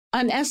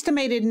An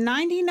estimated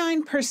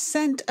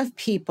 99% of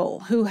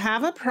people who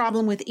have a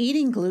problem with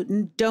eating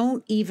gluten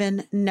don't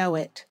even know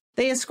it.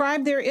 They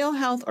ascribe their ill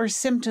health or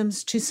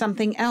symptoms to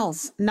something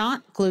else,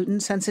 not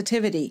gluten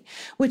sensitivity,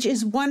 which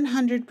is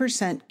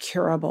 100%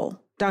 curable.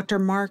 Dr.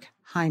 Mark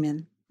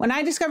Hyman. When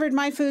I discovered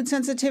my food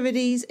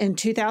sensitivities in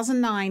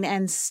 2009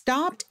 and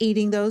stopped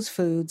eating those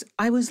foods,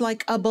 I was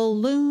like a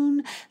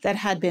balloon that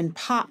had been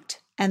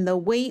popped, and the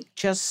weight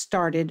just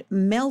started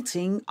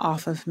melting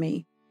off of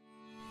me.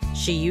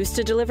 She used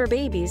to deliver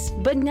babies,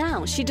 but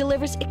now she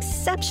delivers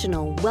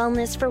exceptional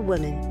wellness for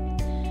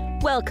women.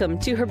 Welcome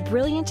to Her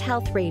Brilliant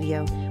Health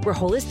Radio, where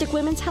holistic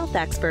women's health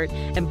expert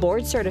and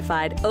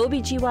board-certified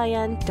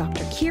OBGYN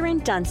Dr. Kieran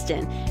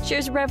Dunstan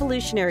shares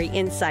revolutionary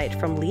insight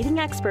from leading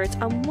experts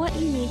on what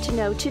you need to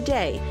know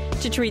today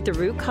to treat the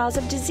root cause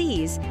of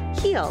disease,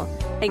 heal,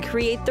 and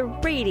create the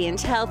radiant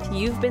health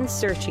you've been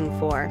searching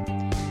for.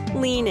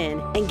 Lean in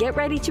and get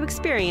ready to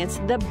experience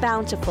the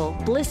bountiful,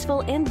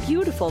 blissful, and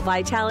beautiful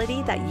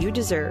vitality that you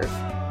deserve.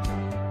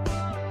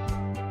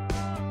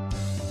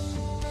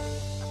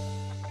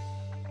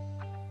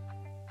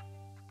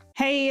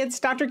 Hey, it's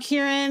Dr.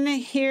 Kieran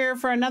here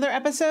for another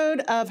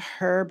episode of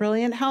Her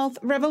Brilliant Health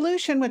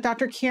Revolution with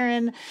Dr.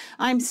 Kieran.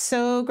 I'm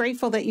so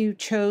grateful that you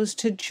chose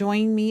to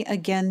join me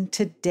again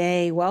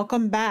today.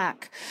 Welcome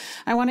back.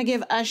 I want to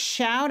give a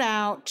shout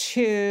out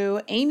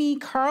to Amy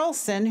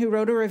Carlson, who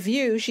wrote a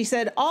review. She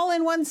said, all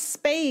in one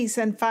space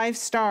and 5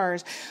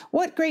 stars.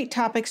 What great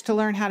topics to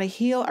learn how to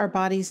heal our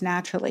bodies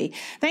naturally.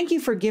 Thank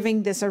you for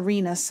giving this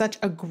arena such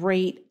a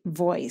great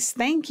voice.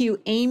 Thank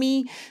you,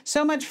 Amy,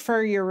 so much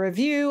for your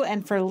review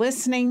and for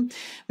listening.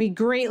 We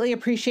greatly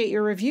appreciate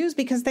your reviews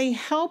because they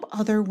help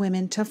other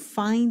women to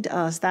find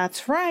us.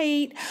 That's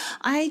right.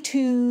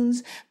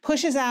 iTunes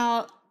pushes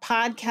out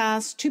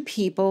podcasts to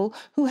people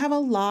who have a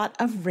lot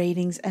of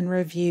ratings and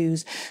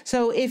reviews.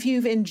 So if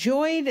you've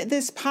enjoyed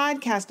this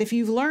podcast, if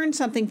you've learned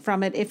something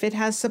from it, if it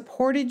has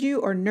supported you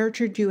or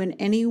nurtured you in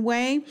any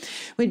way,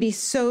 we'd be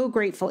so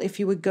grateful if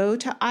you would go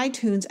to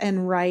iTunes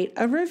and write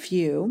a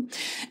review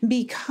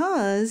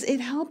because it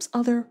helps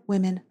other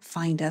women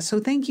find us. So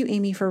thank you,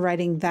 Amy, for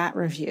writing that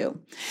review.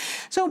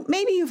 So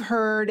maybe you've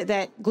heard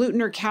that gluten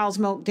or cow's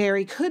milk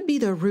dairy could be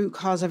the root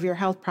cause of your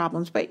health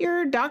problems, but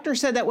your doctor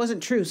said that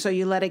wasn't true, so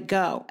you let it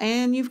go.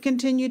 And you've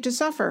continued to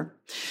suffer.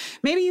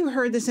 Maybe you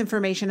heard this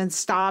information and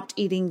stopped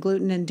eating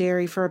gluten and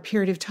dairy for a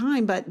period of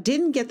time, but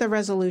didn't get the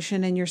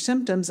resolution in your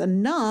symptoms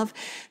enough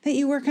that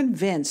you were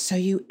convinced, so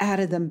you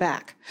added them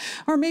back.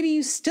 Or maybe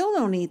you still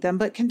don't eat them,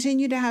 but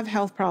continue to have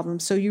health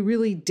problems, so you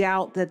really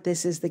doubt that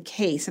this is the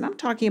case. And I'm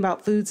talking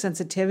about food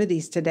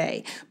sensitivities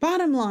today.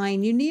 Bottom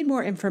line, you need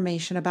more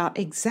information about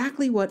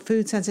exactly what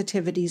food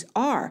sensitivities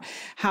are,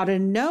 how to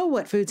know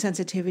what food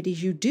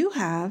sensitivities you do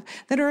have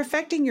that are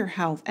affecting your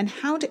health, and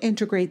how to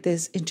integrate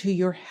this into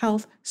your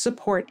health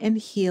support and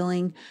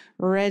healing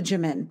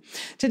regimen.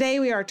 Today,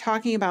 we are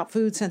talking about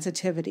food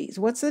sensitivities.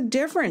 What's the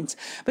difference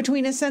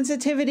between a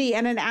sensitivity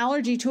and an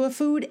allergy to a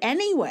food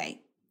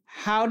anyway?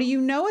 How do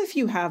you know if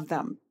you have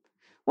them?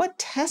 What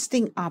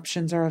testing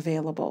options are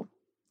available?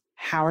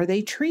 How are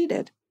they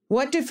treated?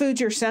 What do foods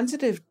you're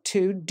sensitive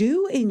to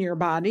do in your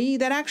body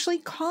that actually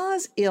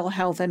cause ill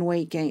health and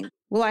weight gain?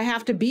 Will I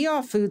have to be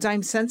off foods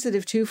I'm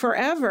sensitive to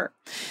forever?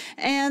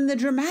 And the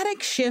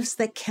dramatic shifts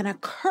that can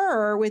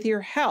occur with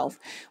your health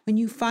when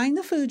you find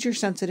the foods you're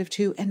sensitive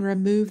to and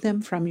remove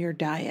them from your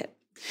diet.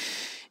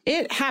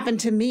 It happened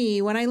to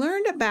me when I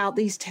learned about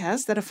these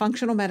tests at a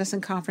functional medicine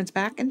conference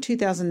back in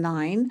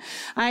 2009.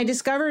 I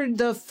discovered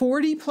the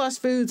 40 plus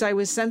foods I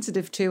was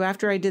sensitive to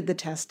after I did the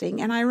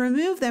testing, and I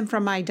removed them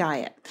from my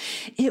diet.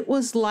 It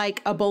was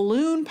like a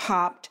balloon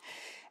popped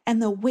and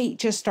the weight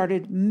just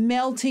started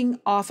melting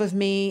off of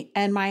me,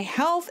 and my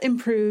health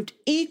improved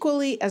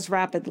equally as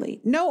rapidly.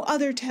 No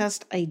other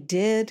test I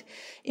did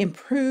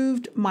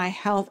improved my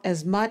health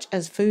as much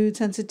as food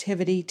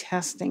sensitivity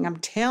testing. I'm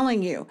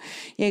telling you,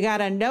 you got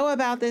to know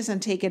about this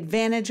and take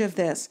advantage of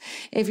this.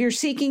 If you're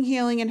seeking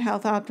healing and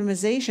health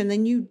optimization,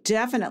 then you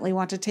definitely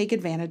want to take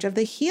advantage of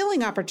the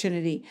healing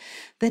opportunity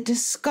that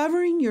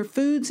discovering your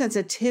food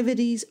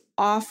sensitivities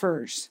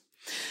offers.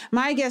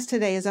 My guest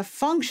today is a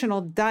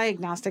functional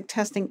diagnostic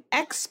testing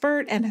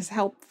expert and has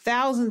helped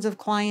thousands of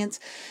clients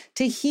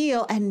to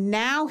heal, and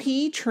now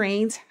he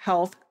trains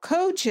health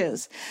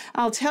coaches.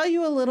 I'll tell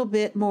you a little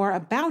bit more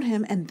about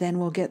him, and then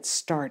we'll get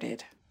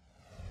started.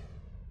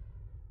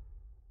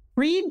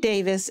 Reed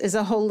Davis is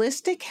a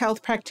holistic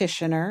health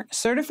practitioner,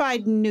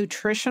 certified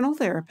nutritional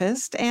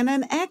therapist, and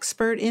an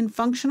expert in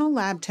functional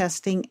lab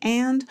testing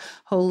and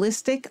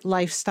holistic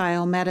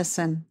lifestyle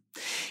medicine.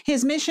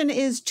 His mission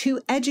is to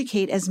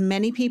educate as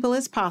many people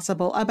as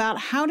possible about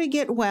how to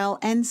get well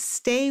and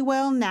stay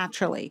well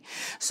naturally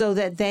so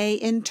that they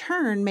in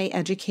turn may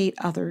educate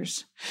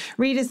others.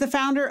 Reed is the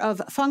founder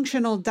of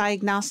Functional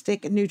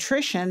Diagnostic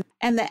Nutrition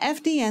and the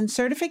FDN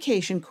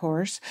certification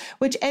course,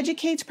 which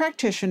educates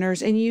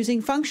practitioners in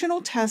using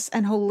functional tests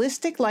and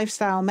holistic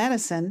lifestyle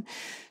medicine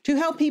to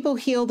help people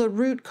heal the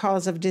root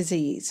cause of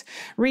disease.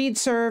 Reed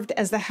served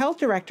as the health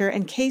director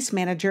and case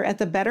manager at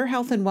the Better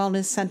Health and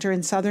Wellness Center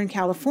in Southern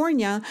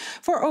California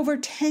for over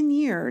 10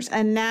 years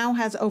and now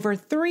has over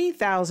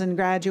 3,000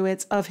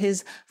 graduates of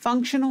his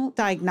functional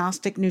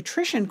diagnostic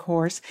nutrition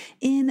course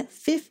in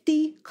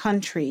 50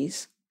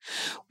 countries.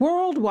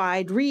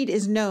 Worldwide, Reed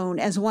is known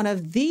as one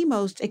of the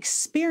most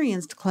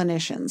experienced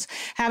clinicians,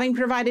 having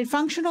provided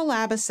functional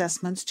lab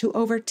assessments to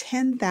over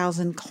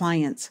 10,000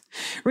 clients.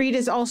 Reed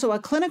is also a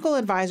clinical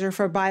advisor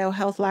for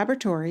BioHealth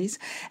Laboratories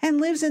and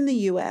lives in the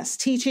U.S.,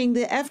 teaching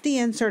the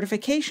FDN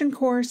certification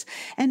course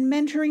and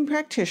mentoring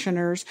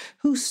practitioners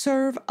who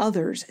serve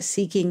others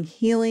seeking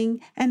healing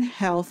and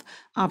health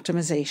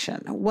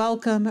optimization.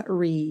 Welcome,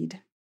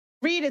 Reed.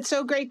 Reed, it's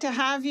so great to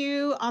have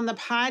you on the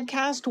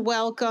podcast.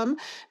 Welcome.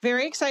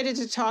 Very excited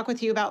to talk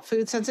with you about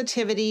food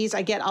sensitivities.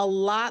 I get a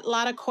lot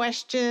of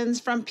questions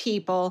from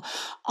people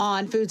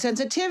on food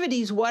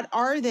sensitivities. What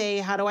are they?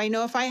 How do I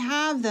know if I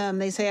have them?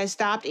 They say I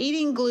stopped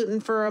eating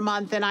gluten for a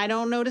month and I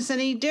don't notice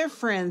any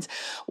difference.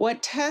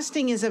 What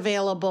testing is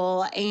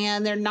available?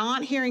 And they're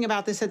not hearing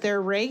about this at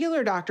their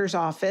regular doctor's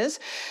office.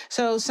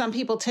 So some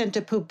people tend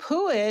to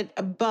poo-poo it,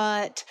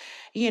 but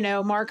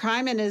Mark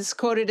Hyman is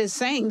quoted as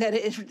saying that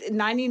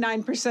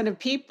 99% of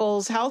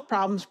people's health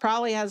problems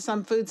probably has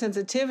some food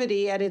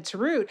sensitivity at its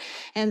root.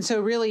 And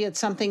so really it's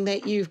something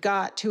that you've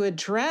got to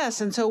address.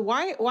 And so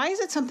why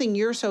is it something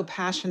you're so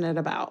passionate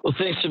about? Well,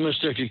 thanks so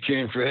much, Dr.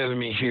 Kieran, for having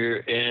me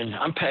here. And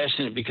I'm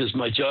passionate because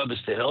my job is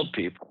to help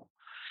people.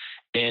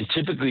 And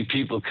typically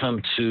people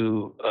come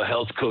to a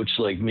health coach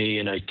like me,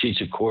 and I teach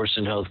a course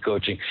in health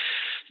coaching,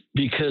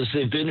 because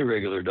they've been to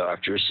regular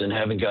doctors and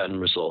haven't gotten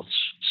results.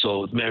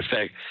 So, matter of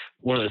fact,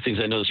 one of the things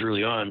I noticed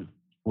early on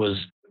was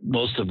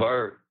most of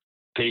our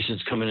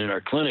patients coming in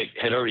our clinic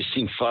had already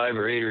seen 5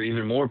 or 8 or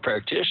even more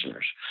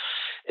practitioners.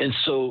 And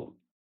so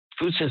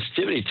food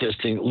sensitivity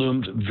testing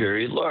loomed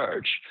very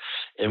large.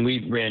 And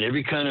we ran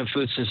every kind of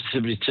food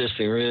sensitivity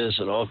testing there is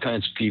and all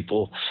kinds of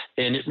people,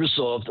 and it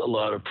resolved a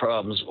lot of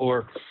problems.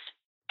 Or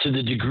to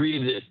the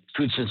degree that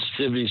food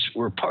sensitivities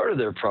were part of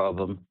their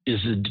problem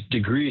is the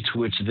degree to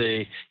which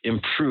they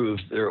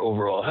improved their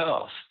overall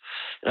health.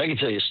 And I can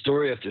tell you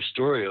story after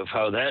story of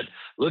how that,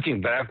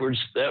 looking backwards,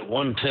 that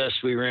one test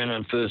we ran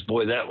on foods,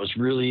 boy, that was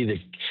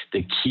really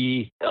the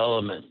key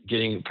element,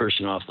 getting a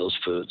person off those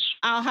foods.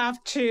 I'll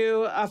have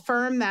to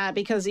affirm that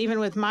because even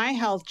with my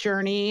health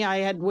journey, I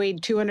had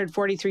weighed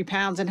 243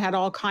 pounds and had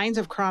all kinds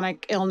of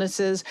chronic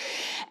illnesses.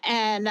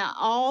 And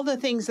all the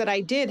things that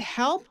I did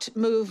helped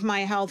move my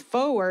health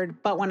forward.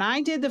 But when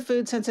I did the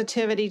food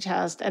sensitivity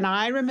test and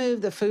I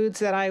removed the foods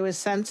that I was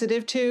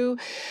sensitive to,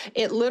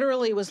 it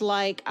literally was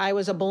like I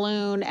was a balloon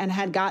and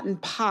had gotten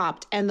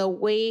popped and the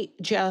weight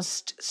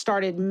just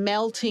started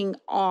melting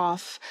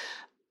off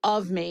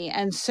of me.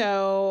 And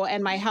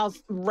my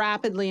health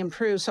rapidly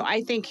improved. So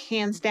I think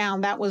hands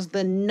down, that was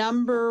the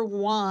number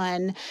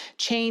one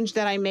change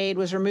that I made,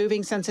 was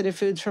removing sensitive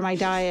foods from my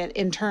diet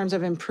in terms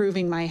of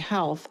improving my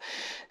health.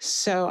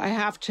 So I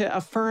have to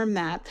affirm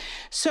that.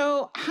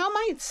 So how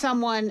might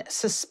someone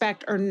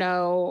suspect or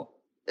know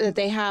that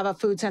they have a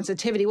food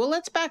sensitivity? Well,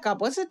 let's back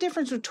up. What's the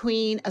difference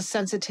between a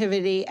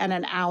sensitivity and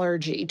an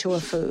allergy to a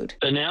food?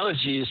 An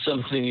allergy is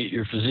something that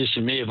your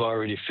physician may have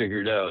already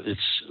figured out. It's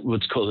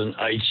what's called an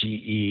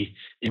IgE,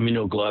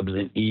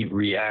 immunoglobulin E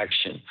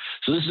reaction.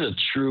 So this is a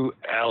true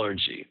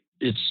allergy.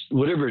 It's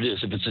whatever it is.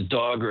 If it's a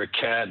dog or a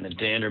cat and the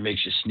dander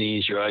makes you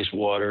sneeze, your eyes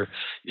water,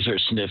 you start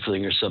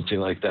sniffling or something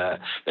like that,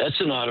 that's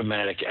an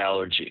automatic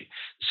allergy.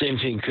 Same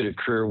thing could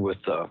occur with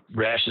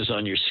rashes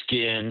on your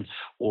skin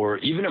or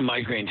even a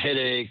migraine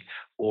headache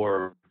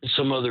or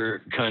some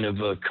other kind of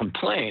a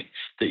complaint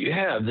that you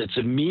have that's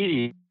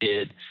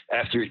immediate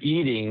after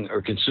eating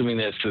or consuming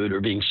that food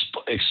or being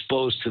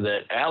exposed to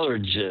that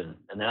allergen,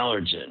 an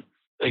allergen.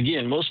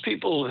 Again, most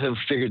people have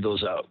figured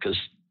those out because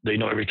they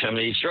know every time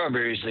they eat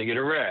strawberries, they get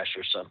a rash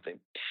or something.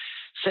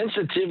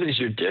 Sensitivities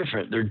are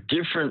different. There are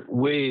different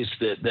ways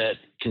that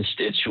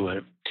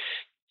constituent,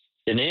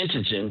 an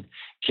antigen,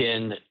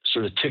 can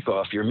sort of tick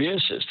off your immune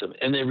system.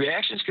 And the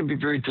reactions can be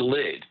very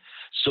delayed.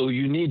 So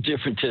you need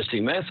different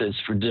testing methods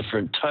for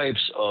different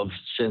types of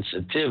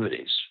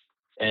sensitivities.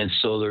 And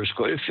so there's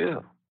quite a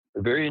few.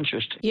 They're very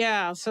interesting.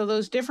 Yeah, so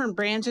those different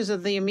branches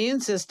of the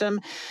immune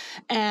system.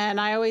 And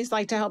I always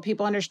like to help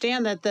people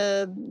understand that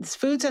the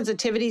food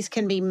sensitivities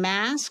can be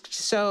masked.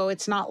 So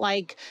it's not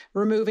like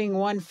removing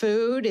one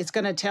food. It's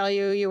going to tell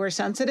you were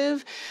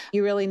sensitive.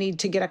 You really need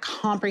to get a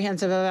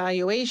comprehensive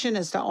evaluation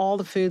as to all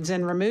the foods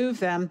and remove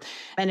them.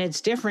 And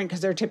it's different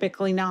because they're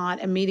typically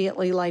not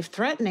immediately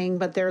life-threatening,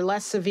 but they're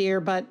less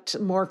severe, but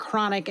more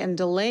chronic and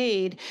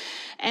delayed.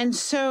 And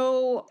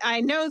so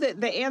I know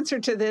that the answer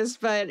to this,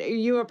 but are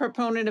you a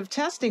proponent of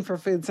testing for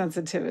food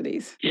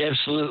sensitivities? Yeah,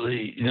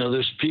 absolutely.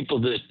 There's people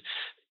that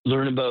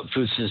learn about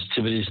food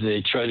sensitivities and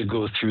they try to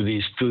go through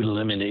these food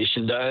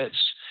elimination diets.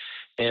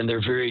 And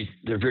they're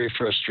very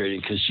frustrating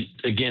because,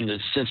 again, the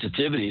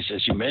sensitivities,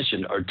 as you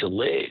mentioned, are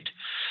delayed.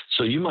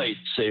 So you might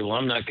say, well,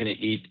 I'm not going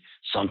to eat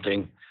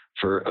something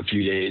for a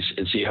few days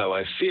and see how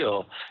I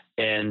feel.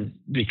 And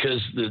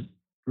because the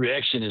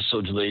reaction is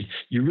so delayed,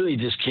 you really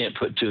just can't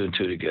put two and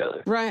two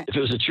together. Right. If it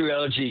was a true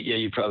allergy, yeah,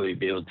 you'd probably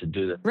be able to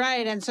do that.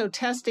 Right. And so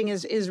testing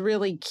is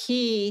really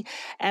key.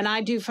 And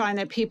I do find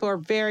that people are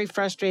very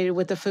frustrated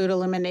with the food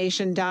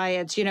elimination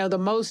diets.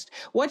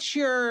 What's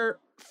your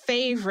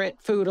favorite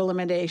food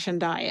elimination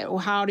diet?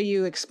 How do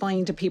you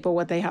explain to people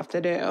what they have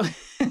to do?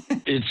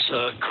 It's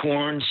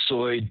corn,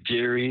 soy,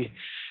 dairy,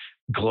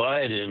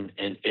 gliadin,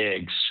 and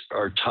eggs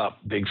are top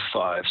big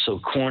five. So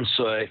corn,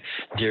 soy,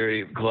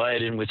 dairy,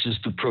 gliadin, which is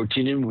the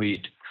protein in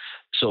wheat.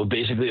 So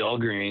basically all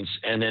greens.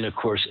 And then, of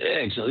course,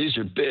 eggs. Now, these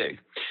are big.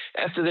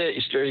 After that,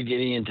 you started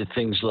getting into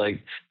things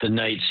like the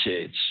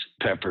nightshades,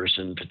 peppers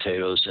and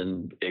potatoes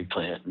and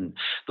eggplant. And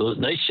those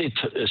nightshades,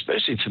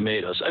 especially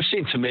tomatoes. I've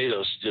seen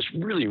tomatoes just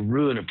really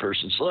ruin a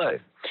person's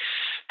life.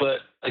 But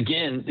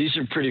again, these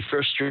are pretty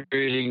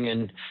frustrating,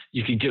 and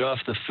you can get off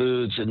the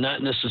foods and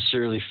not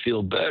necessarily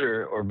feel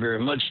better or very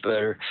much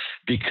better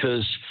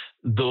because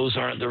those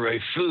aren't the right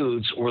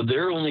foods, or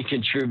they're only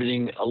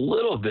contributing a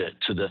little bit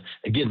to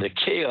the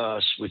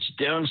chaos, which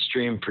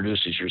downstream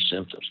produces your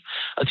symptoms.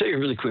 I'll tell you a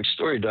really quick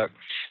story, Doc.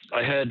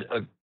 I had a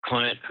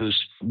client whose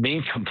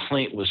main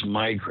complaint was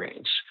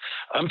migraines.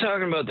 I'm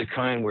talking about the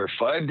kind where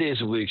 5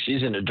 days a week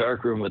she's in a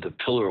dark room with a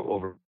pillow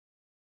over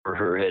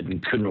her head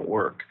and couldn't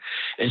work.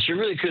 And she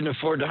really couldn't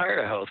afford to hire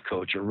a health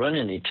coach or run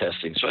any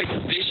testing. So I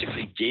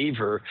basically gave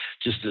her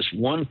just this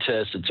one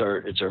test.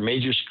 It's our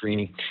major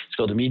screening. It's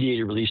called the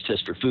mediated release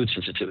test for food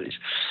sensitivities.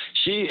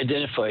 She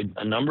identified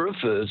a number of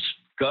foods,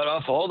 got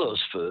off all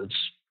those foods,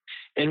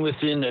 and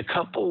within a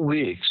couple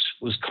weeks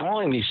was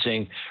calling me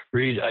saying,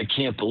 Reed, I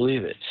can't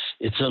believe it.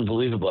 It's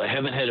unbelievable. I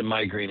haven't had a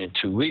migraine in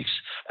 2 weeks.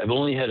 I've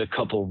only had a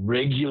couple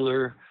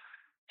regular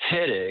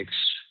headaches,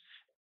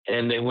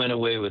 and they went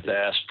away with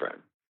aspirin.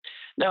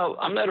 Now,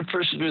 I'm not a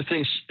person who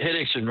thinks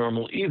headaches are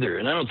normal either,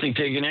 and I don't think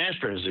taking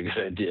aspirin is a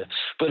good idea.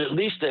 But at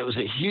least that was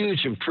a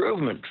huge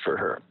improvement for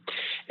her.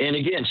 And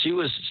again, she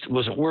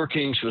wasn't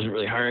working. She wasn't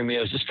really hiring me.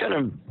 I was just kind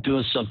of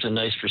doing something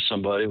nice for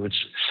somebody, which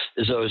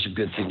is always a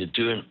good thing to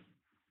do. And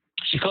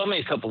she called me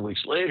a couple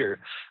months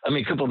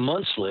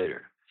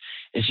later,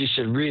 and she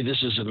said, Reed,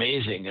 this is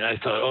amazing. And I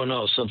thought, oh,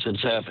 no,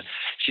 something's happened.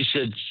 She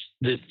said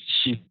that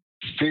she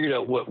figured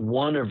out what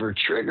one of her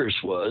triggers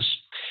was.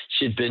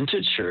 She'd been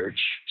to church,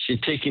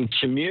 she'd taken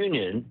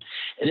communion,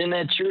 and in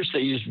that church they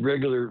used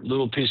regular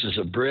little pieces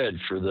of bread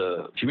for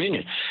the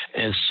communion.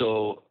 And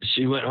so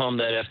she went home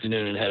that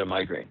afternoon and had a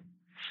migraine.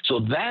 So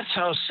that's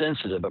how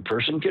sensitive a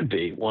person could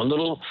be, one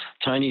little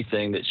tiny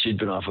thing that she'd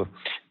been off of,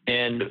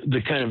 and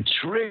the kind of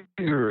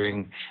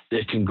triggering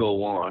that can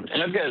go on.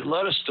 And I've got a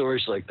lot of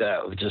stories like that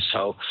of just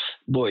how,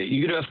 boy,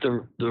 you get off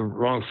the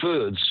wrong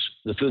foods,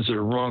 the foods that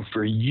are wrong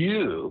for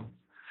you.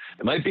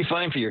 It might be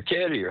fine for your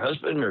kid or your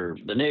husband or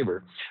the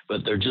neighbor,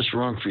 but they're just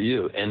wrong for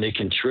you, and they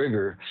can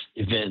trigger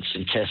events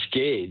and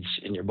cascades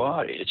in your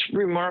body. It's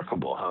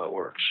remarkable how it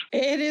works.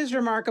 It is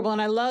remarkable,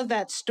 and I love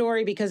that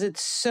story because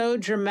it's so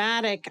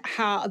dramatic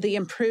how the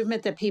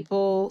improvement that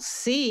people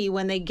see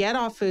when they get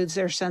off foods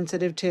they're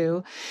sensitive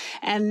to.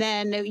 And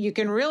then you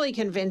can really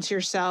convince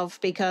yourself,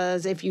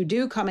 because if you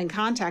do come in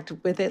contact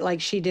with it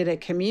like she did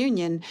at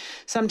communion,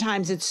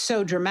 sometimes it's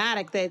so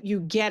dramatic that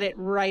you get it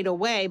right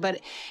away. But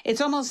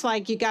it's almost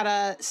like you got to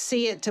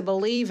see it to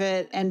believe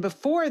it. And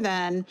before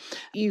then,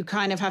 you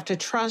kind of have to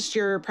trust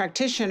your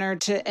practitioner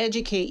to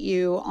educate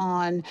you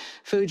on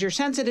foods you're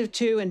sensitive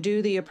to and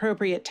do the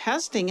appropriate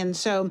testing. And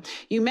so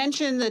you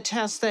mentioned the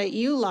tests that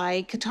you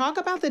like. Talk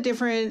about the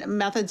different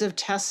methods of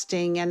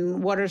testing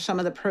and what are some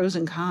of the pros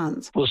and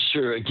cons. Well,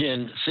 sure.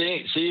 Again,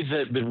 say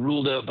you've been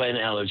ruled out by an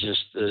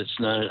allergist that it's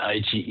not an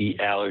IgE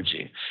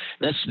allergy.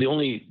 That's the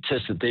only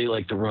test that they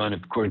like to run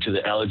according to the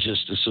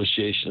Allergist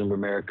Association of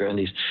America and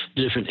these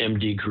different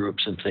MD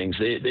groups and things.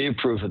 They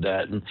approve of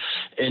that. And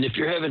if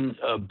you're having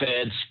a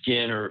bad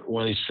skin or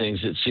one of these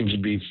things that seems to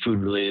be food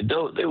related,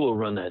 they will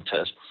run that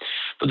test.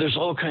 But there's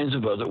all kinds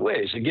of other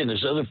ways. Again,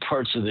 there's other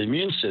parts of the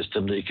immune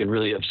system that you can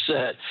really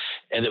upset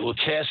and that will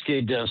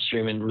cascade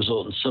downstream and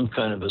result in some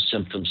kind of a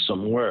symptom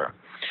somewhere.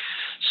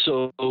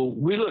 So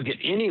we look at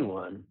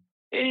anyone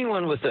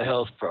with a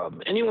health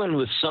problem, anyone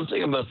with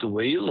something about the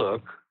way you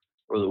look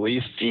or the way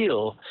you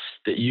feel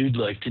that you'd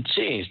like to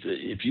change.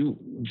 If you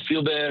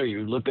feel bad or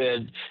you look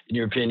bad, in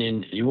your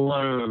opinion, you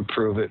want to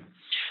improve it,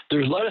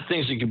 there's a lot of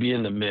things that could be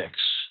in the mix.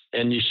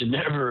 And you should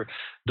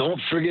don't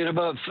forget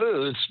about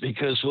foods,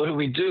 because what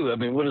do? I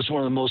mean, what is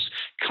one of the most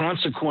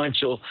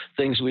consequential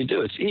things we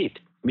do? It's eat.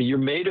 I mean, you're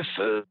made of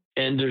food,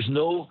 and there's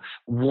no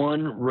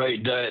one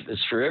right diet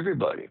that's for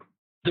everybody.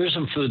 There's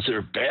some foods that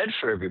are bad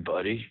for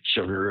everybody,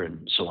 sugar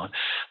and so on,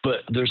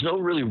 but there's no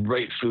really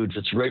right food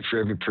that's right for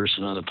every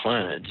person on the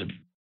planet.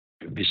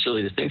 It'd be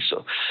silly to think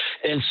so.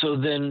 And so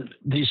then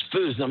these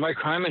foods, now Mike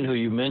Hyman, who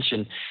you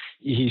mentioned,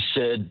 he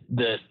said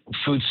that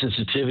food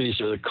sensitivities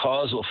are the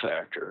causal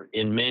factor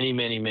in many,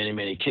 many, many,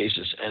 many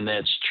cases. And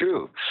that's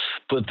true.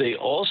 But they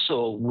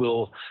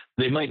also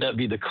they might not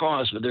be the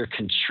cause, but they're a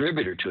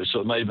contributor to it.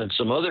 So it might have been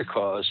some other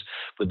cause,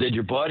 but then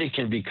your body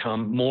can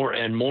become more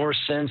and more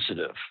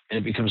sensitive, and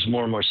it becomes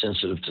more and more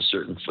sensitive to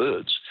certain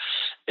foods.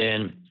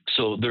 And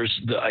so there's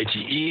the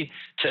IgE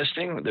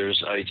testing,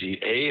 there's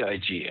IgA,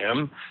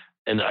 IgM,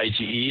 and the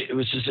IgE,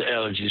 which is the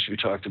allergies we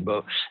talked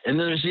about. And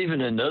then there's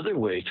even another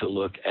way to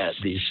look at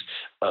these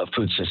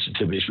food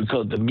sensitivities. We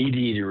call it the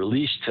mediated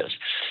release test.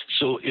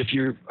 So if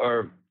you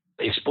are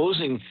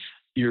exposing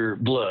your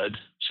blood,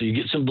 so you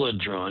get some blood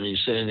drawn and you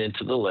send it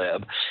into the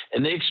lab,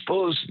 and they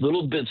expose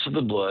little bits of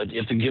the blood.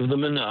 You have to give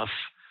them enough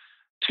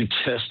to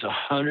test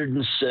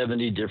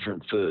 170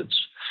 different foods.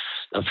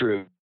 Now,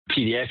 for a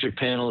pediatric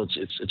panel,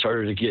 it's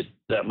harder to get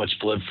that much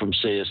blood from,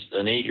 say,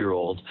 an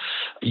 8-year-old.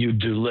 You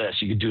do less.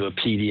 You could do a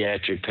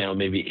pediatric panel,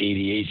 maybe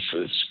 88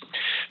 foods.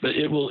 But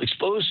it will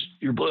expose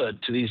your blood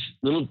to these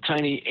little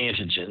tiny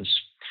antigens.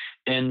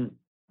 And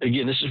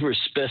again, this is where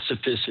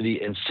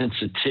specificity and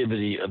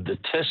sensitivity of the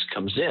test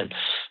comes in.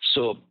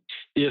 So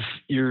if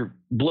your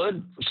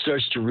blood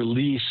starts to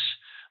release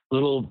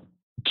little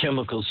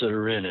chemicals that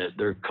are in it,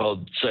 they're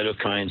called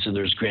cytokines, and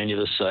there's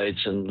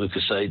granulocytes and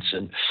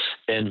leukocytes,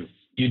 and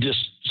you just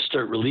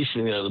start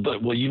releasing it out of the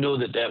blood. Well, you know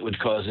that would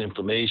cause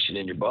inflammation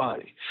in your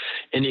body,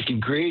 and it can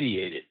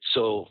gradiate it.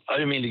 So I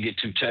don't mean to get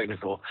too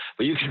technical,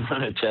 but you can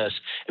run a test,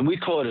 and we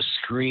call it a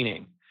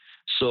screening.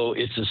 So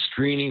it's a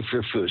screening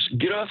for foods.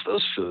 Get off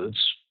those foods.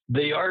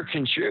 They are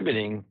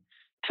contributing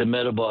to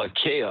metabolic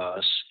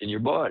chaos in your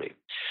body.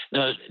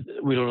 Now,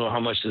 we don't know how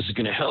much this is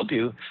going to help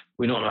you.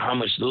 We don't know how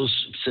much those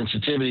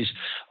sensitivities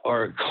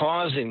are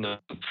causing the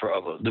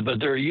problem, but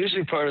they're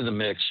usually part of the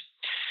mix.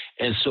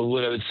 And so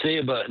what I would say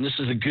about, and this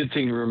is a good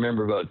thing to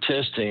remember about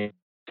testing,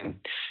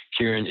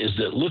 Kieran, is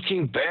that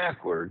looking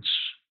backwards,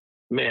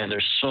 man,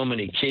 there's so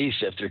many case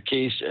after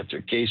case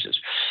after cases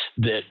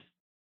that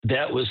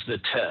was the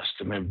test.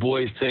 I mean,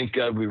 boy, thank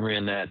God we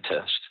ran that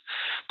test.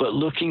 But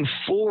looking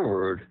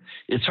forward,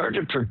 it's hard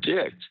to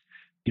predict,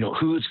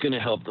 who it's going to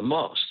help the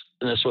most.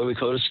 And that's why we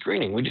call it a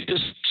screening. We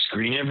just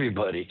screen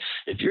everybody.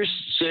 If you're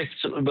sick,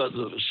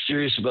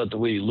 serious about the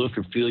way you look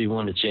or feel, you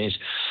want to change,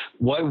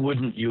 why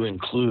wouldn't you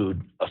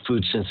include a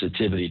food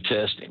sensitivity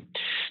testing?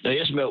 Now,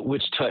 you asked about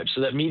which type. So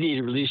that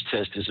mediated release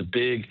test is a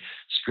big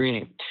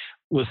screening.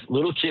 With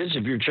little kids,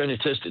 if you're trying to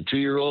test a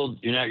 2-year-old,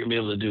 you're not going to be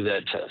able to do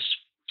that test.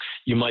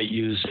 You might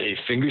use a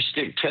finger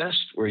stick test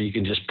where you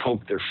can just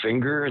poke their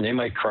finger and they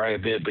might cry a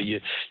bit, but you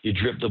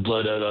drip the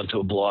blood out onto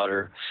a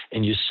blotter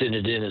and you send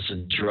it in as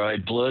a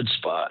dried blood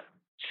spot.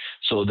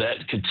 So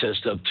that could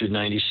test up to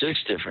 96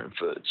 different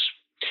foods.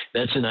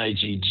 That's an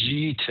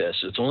IgG test.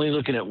 It's only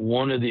looking at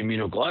one of the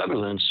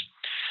immunoglobulins,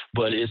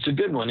 but it's a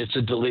good one. It's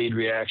a delayed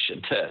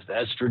reaction test.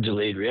 That's for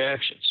delayed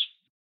reactions.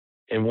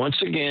 And once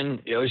again,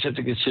 you always have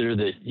to consider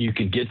that you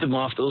could get them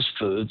off those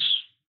foods,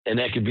 and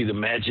that could be the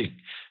magic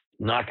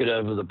knock it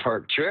out of the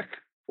park trick,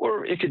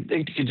 or it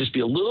could just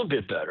be a little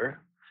bit better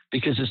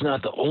because it's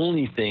not the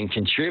only thing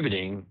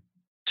contributing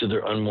to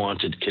their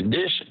unwanted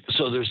condition.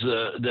 So there's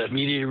the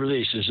mediated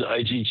release, there's the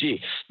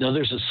IgG. Now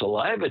there's a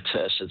saliva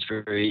test that's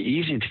very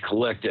easy to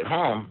collect at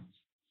home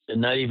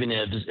and not even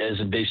as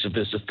invasive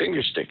as a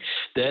finger stick.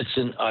 That's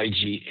an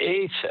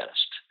IgA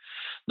test.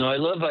 Now, I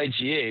love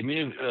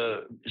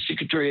IgA.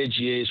 Secretory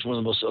IgA is one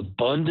of the most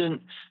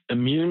abundant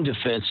immune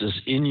defenses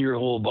in your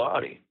whole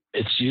body.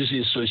 It's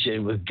usually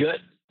associated with gut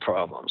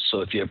problems.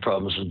 So if you have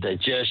problems with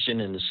digestion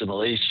and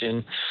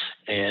assimilation,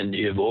 and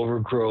you have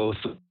overgrowth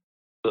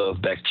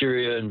of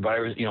bacteria and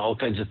virus, all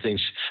kinds of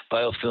things,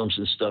 biofilms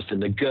and stuff in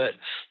the gut,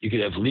 you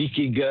could have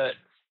leaky gut.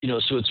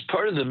 So it's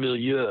part of the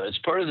milieu. It's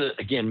part of the,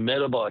 again,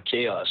 metabolic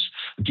chaos.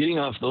 Getting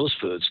off those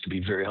foods could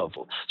be very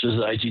helpful. So there's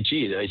the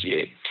IgG, the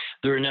IgA.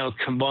 There are now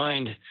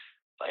combined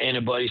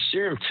antibody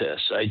serum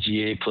tests,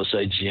 IgA plus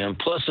IgM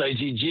plus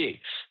IgG,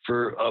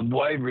 for a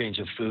wide range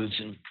of foods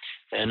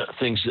and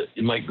things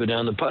that might go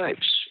down the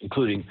pipes,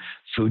 including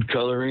food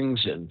colorings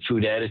and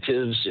food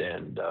additives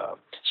and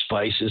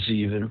spices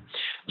even.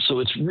 So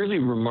it's really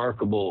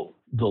remarkable,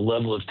 the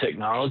level of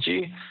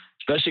technology,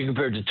 especially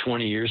compared to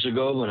 20 years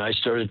ago when I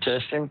started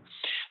testing,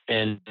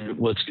 and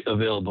what's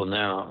available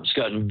now. It's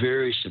gotten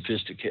very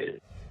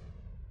sophisticated.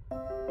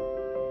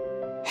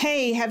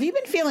 Hey, have you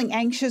been feeling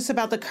anxious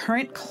about the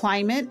current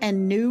climate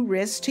and new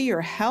risks to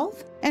your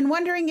health? And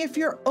wondering if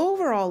your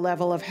overall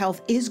level of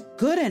health is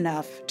good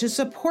enough to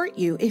support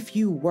you if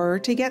you were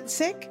to get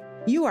sick?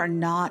 You are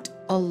not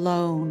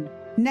alone.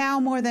 Now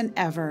more than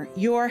ever,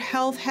 your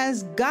health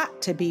has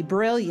got to be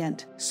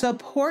brilliant,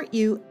 support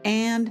you,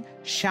 and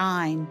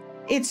shine.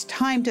 It's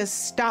time to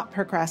stop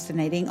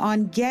procrastinating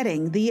on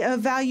getting the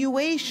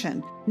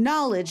evaluation,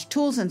 knowledge,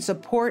 tools, and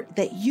support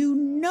that you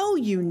know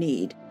you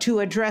need to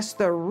address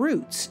the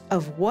roots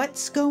of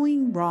what's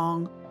going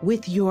wrong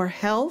with your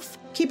health,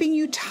 keeping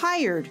you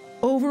tired,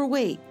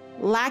 overweight,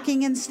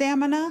 lacking in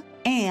stamina,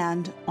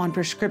 and on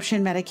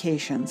prescription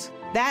medications.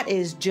 That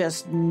is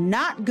just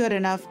not good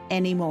enough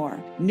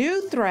anymore.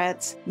 New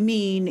threats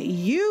mean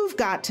you've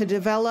got to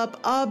develop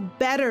a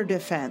better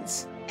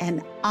defense,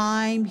 and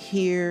I'm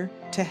here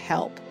to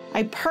help.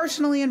 I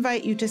personally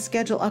invite you to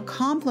schedule a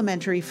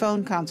complimentary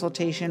phone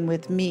consultation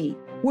with me,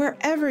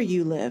 wherever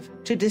you live,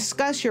 to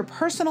discuss your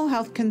personal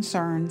health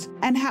concerns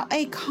and how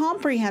a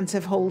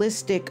comprehensive,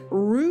 holistic,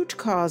 root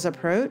cause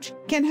approach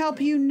can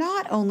help you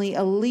not only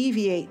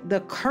alleviate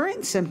the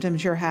current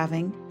symptoms you're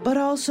having, but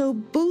also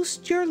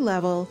boost your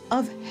level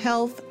of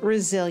health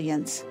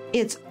resilience.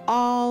 It's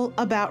all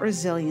about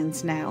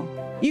resilience now.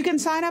 You can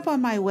sign up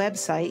on my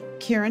website,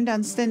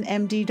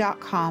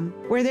 KieranDunstanMD.com,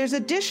 where there's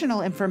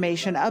additional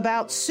information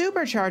about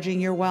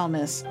supercharging your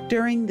wellness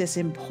during this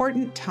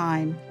important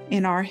time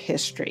in our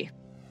history.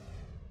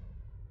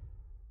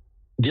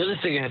 The other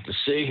thing I have to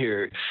say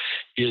here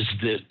is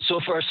that so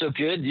far so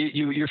good.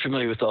 You're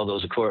familiar with all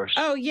those, of course.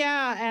 Oh,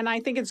 yeah. And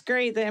I think it's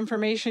great, the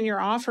information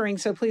you're offering.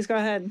 So please go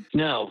ahead.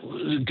 Now,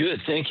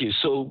 good. Thank you.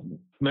 So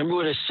remember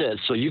what I said.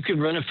 So you can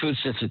run a food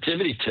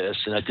sensitivity test.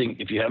 And I think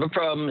if you have a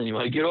problem and you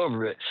want to get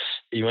over it,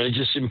 you want to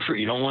just improve.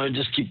 You don't want to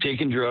just keep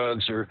taking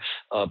drugs or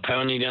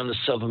pounding down the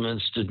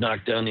supplements to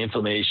knock down the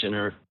inflammation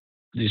or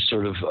these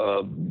sort of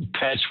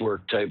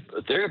patchwork type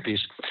of therapies.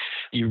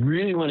 You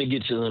really want to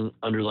get to the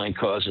underlying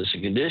causes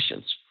and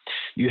conditions.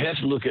 You have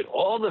to look at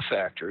all the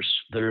factors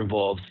that are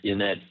involved in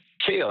that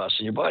chaos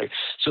in your body.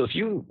 So if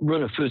you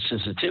run a food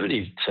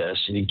sensitivity test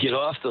and you get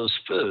off those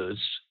foods,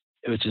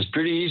 which is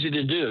pretty easy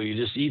to do, you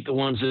just eat the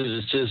ones that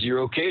it says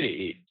you're okay to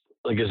eat.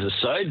 Like as a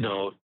side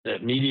note,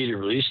 that mediated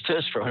release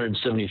test for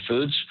 170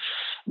 foods,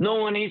 no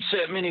one eats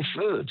that many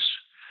foods.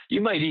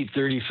 You might eat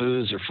 30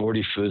 foods or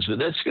 40 foods, but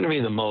that's going to be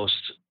the most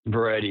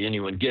variety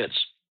anyone gets.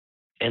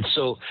 And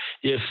so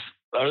if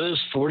out of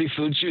those 40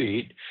 foods you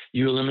eat,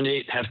 you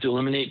have to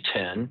eliminate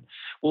 10,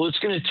 well, it's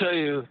going to tell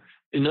you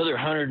another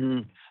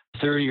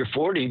 130 or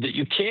 40 that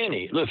you can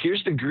eat. Look,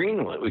 here's the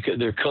green one.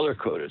 They're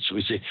color-coded. So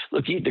we say,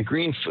 look, eat the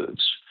green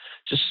foods.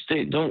 Just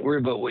don't worry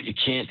about what you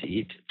can't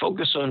eat.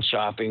 Focus on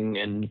shopping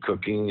and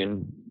cooking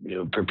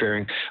and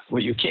preparing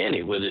what you can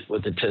eat,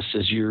 what the test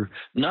says you're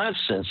not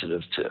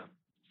sensitive to.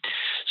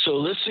 So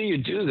let's say you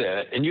do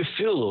that and you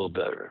feel a little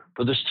better,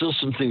 but there's still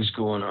some things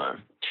going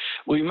on.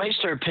 Well, you might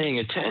start paying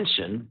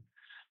attention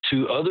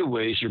to other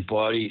ways your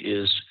body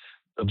is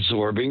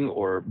absorbing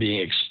or being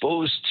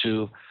exposed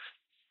to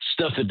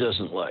stuff it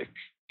doesn't like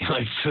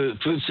food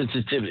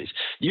sensitivities.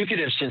 You could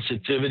have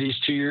sensitivities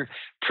to your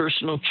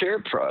personal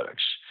care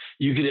products.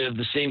 You could have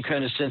the same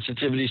kind of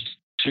sensitivities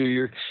to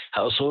your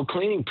household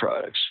cleaning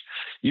products.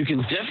 You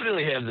can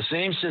definitely have the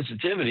same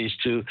sensitivities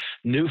to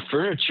new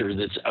furniture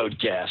that's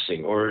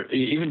outgassing, or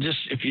even just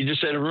if you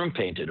just had a room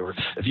painted, or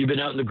if you've been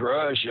out in the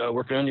garage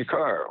working on your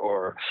car,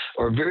 or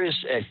various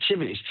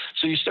activities.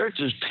 So you start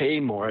to pay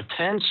more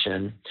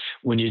attention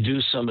when you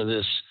do some of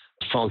this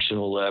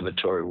functional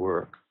laboratory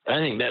work. I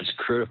think that's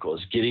critical,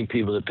 is getting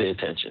people to pay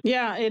attention.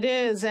 Yeah, it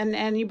is.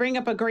 And you bring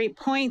up a great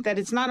point that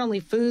it's not only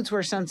foods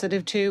we're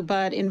sensitive to,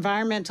 but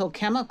environmental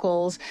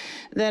chemicals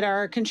that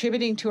are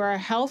contributing to our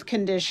health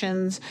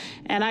conditions.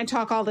 And I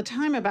talk all the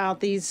time about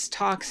these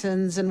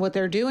toxins and what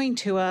they're doing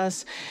to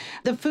us.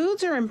 The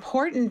foods are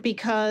important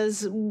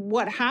because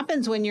what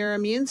happens when your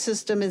immune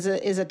system is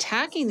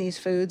attacking these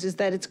foods is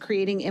that it's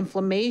creating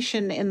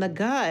inflammation in the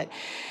gut.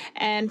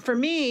 And for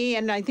me,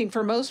 and I think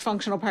for most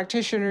functional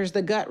practitioners,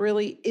 the gut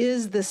really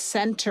is the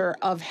center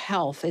of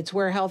health. It's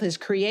where health is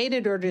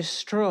created or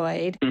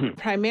destroyed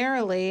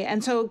primarily.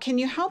 And so can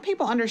you help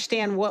people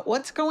understand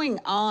what's going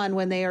on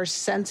when they are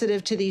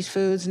sensitive to these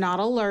foods, not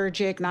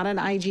allergic, not an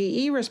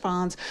IgE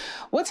response?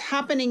 What's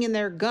happening in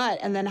their gut?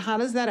 And then how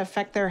does that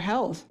affect their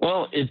health?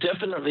 Well, it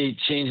definitely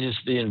changes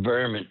the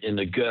environment in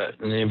the gut.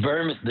 And the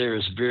environment there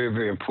is very,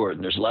 very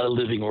important. There's a lot of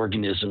living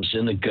organisms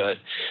in the gut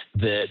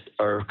that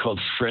are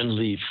called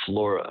friendly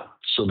flora.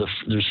 So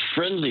there's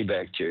friendly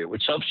bacteria,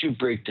 which helps you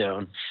break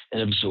down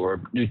and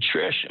absorb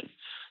nutrition.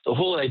 The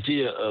whole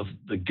idea of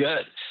the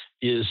gut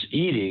is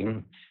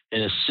eating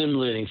and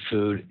assimilating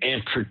food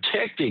and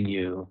protecting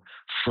you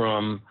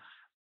from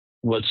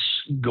what's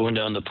going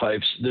down the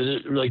pipes,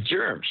 like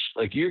germs.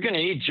 Like you're going to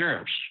eat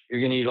germs.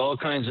 You're going to eat all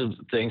kinds of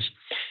things.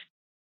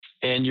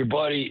 And your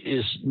body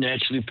is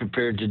naturally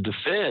prepared to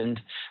defend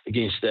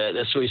against that.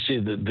 That's why you see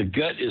the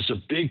gut is a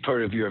big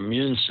part of your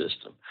immune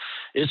system.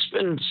 It's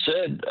been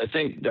said, I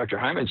think Dr.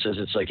 Hyman says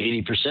it's like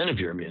 80% of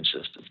your immune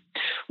system.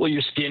 Well,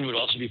 your skin would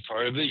also be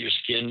part of it. Your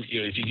skin,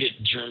 if you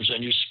get germs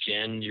on your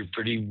skin,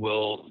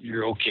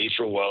 you're okay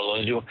for a while,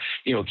 and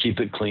you'll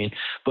keep it clean.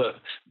 But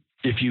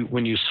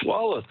when you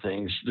swallow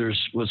things, there's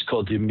what's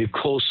called the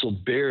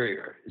mucosal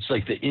barrier. It's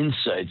like the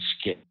inside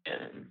skin.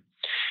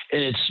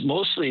 And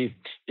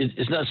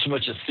it's not so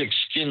much a thick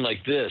skin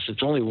like this.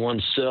 It's only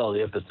one cell,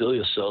 the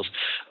epithelial cells.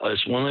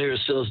 It's one layer of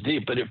cells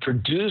deep, but it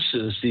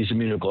produces these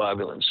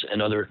immunoglobulins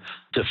and other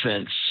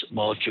defense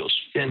molecules.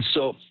 And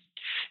so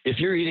if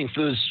you're eating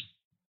foods,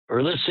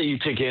 or let's say you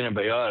take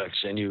antibiotics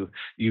and you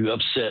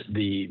upset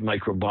the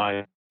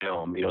microbiome,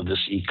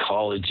 this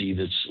ecology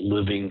that's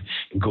living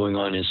and going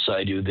on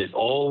inside you, that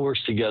all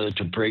works together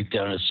to break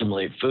down and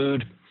assimilate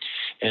food.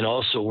 and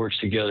also works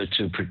together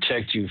to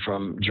protect you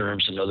from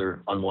germs and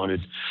other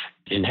unwanted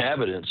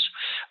inhabitants,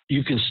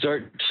 you can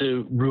start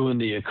to ruin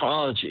the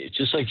ecology. It's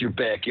just like your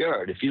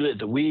backyard. If you let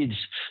the weeds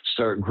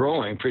start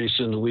growing, pretty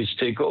soon the weeds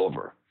take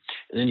over.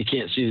 And then you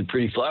can't see the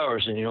pretty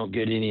flowers and you don't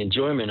get any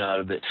enjoyment out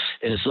of it.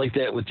 And it's like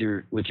that with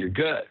your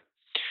gut.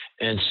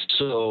 And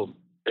so,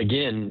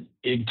 again,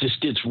 it just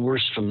gets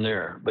worse from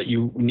there. But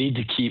you need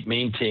to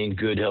maintain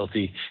good,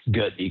 healthy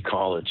gut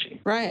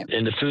ecology. Right.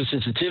 And the food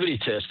sensitivity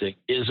testing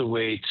is a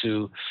way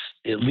to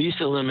at least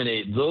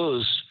eliminate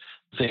those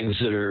things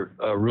that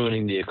are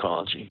ruining the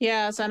ecology.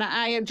 Yes, and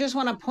I just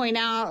want to point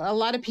out, a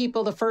lot of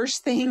people, the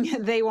first thing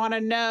they want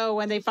to know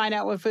when they find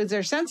out what foods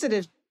they're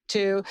sensitive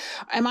to,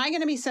 am I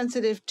going to be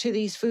sensitive to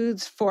these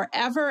foods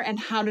forever? And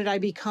how did I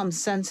become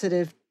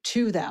sensitive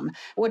to them?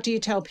 What do you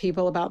tell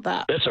people about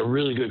that? That's a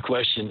really good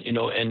question,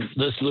 and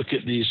let's look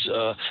at these.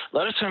 A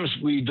lot of times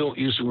we don't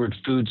use the word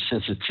food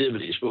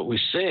sensitivities. What we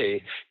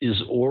say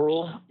is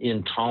oral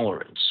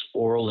intolerance.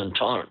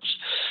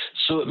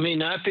 So it may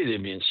not be the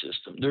immune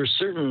system. There are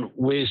certain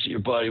ways that your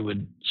body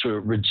would sort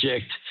of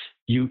reject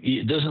you.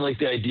 It doesn't like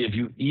the idea of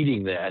you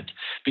eating that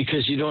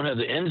because you don't have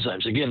the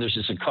enzymes. Again, there's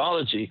this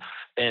ecology,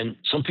 and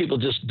some people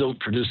just don't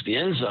produce the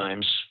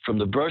enzymes from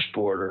the brush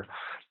border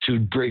to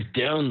break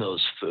down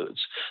those foods.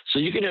 So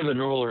you can have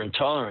an oral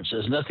intolerance. It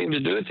has nothing to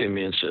do with the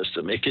immune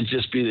system. It could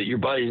just be that your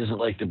body doesn't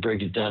like to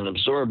break it down and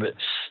absorb it.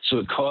 So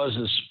it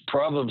causes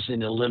problems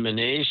in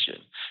elimination.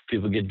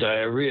 People get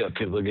diarrhea.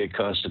 People get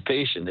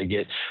constipation. They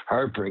get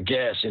heartburn,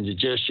 gas,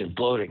 indigestion,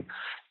 bloating,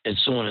 and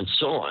so on and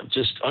so on.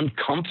 Just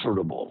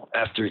uncomfortable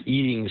after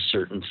eating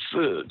certain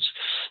foods.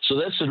 So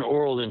that's an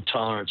oral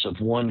intolerance of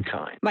one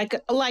kind. Like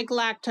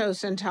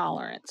lactose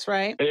intolerance,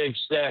 right?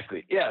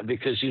 Exactly. Yeah,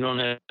 because you don't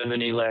have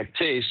any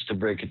lactase to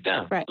break it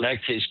down. Right.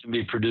 Lactase can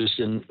be produced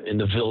in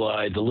the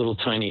villi, the little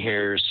tiny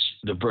hairs,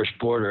 the brush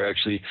border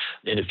actually.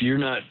 And if you're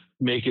not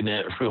making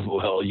that real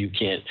well, you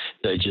can't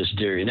digest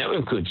dairy. And that would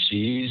include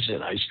cheese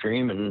and ice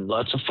cream and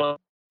lots of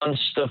fun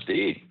stuff to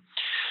eat.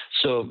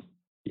 So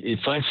you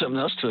find something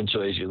else to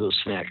enjoy as your little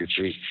snack or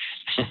treat.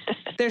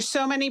 There's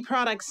so many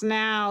products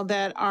now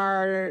that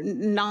are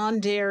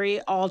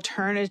non-dairy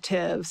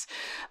alternatives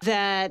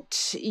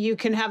that you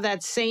can have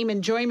that same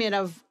enjoyment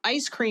of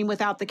ice cream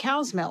without the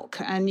cow's milk.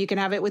 And you can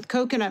have it with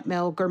coconut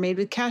milk or made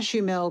with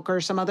cashew milk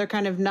or some other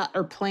kind of nut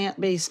or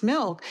plant-based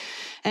milk.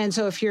 And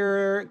so if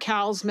you're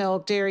cow's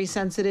milk dairy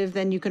sensitive,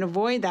 then you can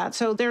avoid that.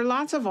 So there are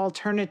lots of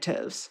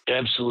alternatives.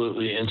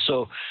 Absolutely. And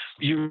so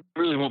you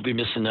really won't be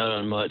missing out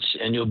on much,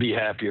 and you'll be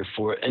happier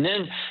for it. And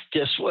then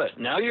guess what?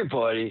 Now your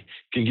body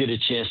can get a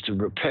chance to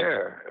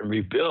repair and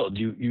rebuild.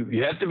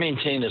 You have to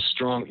maintain a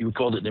strong, you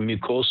called it the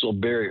mucosal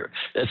barrier.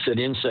 That's that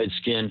inside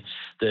skin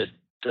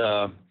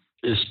that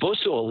is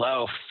supposed to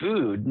allow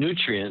food,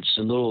 nutrients,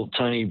 and little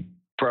tiny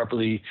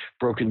properly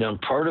broken down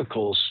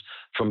particles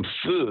from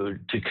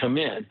food to come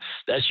in.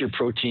 That's your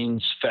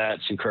proteins,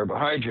 fats, and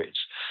carbohydrates.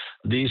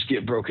 These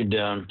get broken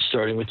down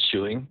starting with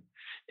chewing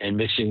and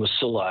mixing with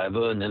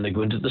saliva, and then they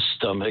go into the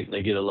stomach.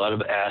 They get a lot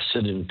of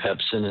acid and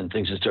pepsin and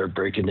things that start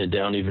breaking it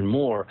down even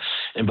more.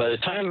 And by the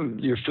time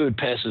your food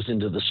passes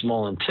into the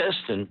small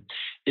intestine,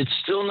 it's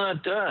still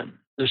not done.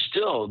 There's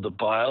still the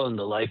bile and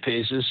the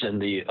lipases and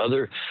the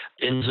other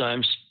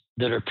enzymes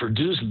that are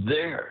produced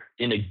there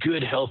in a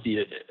good,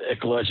 healthy,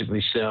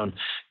 ecologically sound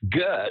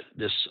gut.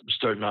 This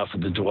starting off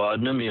with the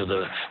duodenum,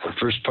 the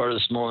first part of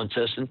the small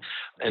intestine,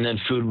 and then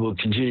food will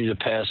continue to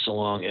pass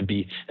along and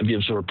be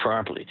absorbed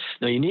properly.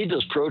 Now you need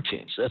those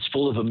proteins. That's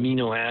full of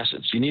amino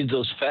acids. You need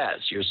those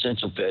fats, your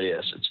essential fatty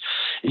acids.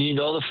 You need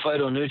all the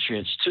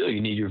phytonutrients too. You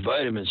need your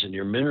vitamins and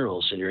your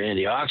minerals and your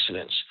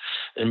antioxidants.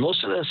 And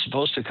most of that's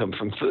supposed to come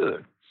from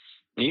food.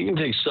 You can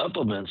take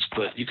supplements,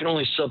 but you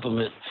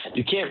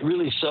can't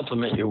really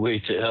supplement your way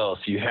to health.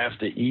 You have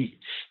to eat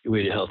your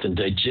way to health and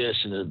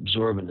digest and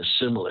absorb and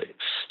assimilate.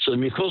 So the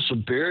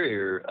mucosal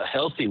barrier, a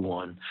healthy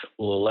one,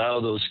 will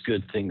allow those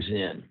good things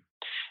in.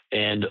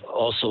 And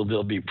also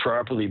they'll be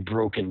properly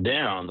broken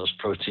down, those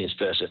proteins,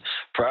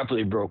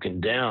 properly broken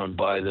down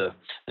by that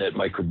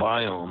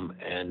microbiome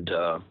and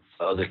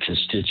other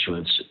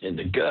constituents in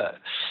the gut.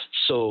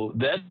 So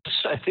that's,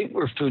 I think,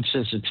 where food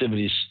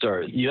sensitivities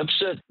start. You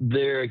upset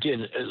there,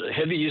 again,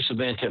 heavy use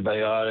of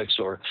antibiotics,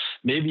 or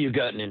maybe you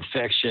got an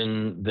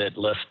infection that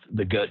left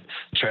the gut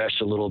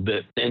trashed a little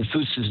bit, and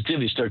food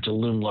sensitivities start to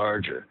loom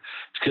larger.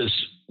 Because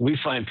we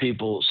find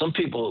some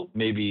people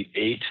maybe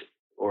 8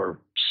 or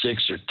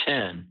 6 or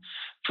 10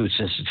 food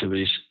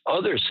sensitivities.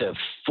 Others have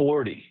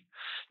 40.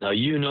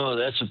 Now,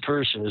 that's a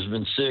person who's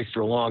been sick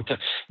for a long time.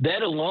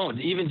 That alone,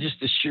 even just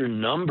the sheer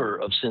number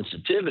of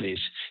sensitivities,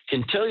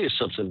 can tell you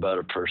something about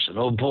a person.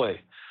 Oh, boy,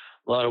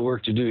 a lot of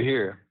work to do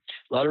here,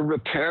 a lot of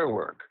repair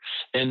work.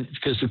 And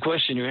because the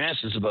question you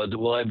asked is about,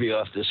 will I be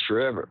off this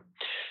forever?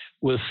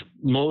 With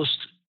most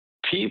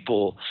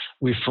people,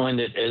 we find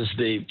that as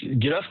they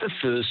get off the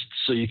foods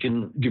so you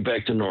can get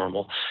back to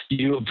normal,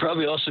 you're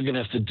probably also going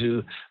to have to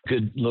do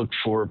good look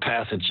for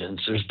pathogens.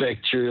 There's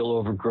bacterial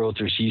overgrowth,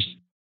 there's yeast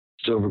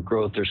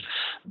overgrowth. There's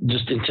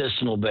just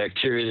intestinal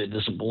bacteria that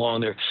doesn't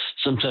belong there.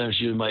 Sometimes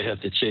you might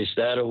have to chase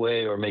that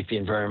away or make the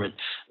environment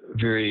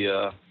very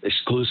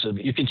exclusive.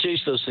 You can chase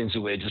those things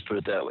away, just put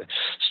it that way.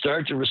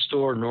 Start to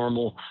restore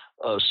normal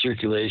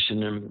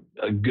circulation and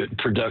a good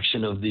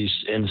production of these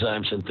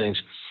enzymes and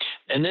things.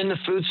 And then the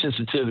food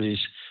sensitivities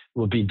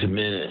will be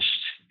diminished.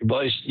 Your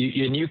body's,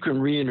 and you can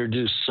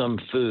reintroduce some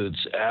foods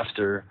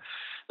after,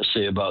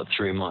 say, about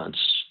 3 months.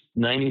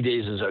 90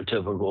 days is our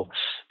typical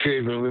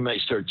period when we might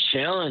start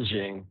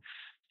challenging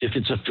if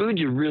it's a food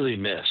you really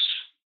miss.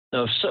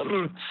 Now, if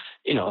something,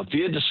 if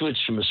you had to switch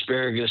from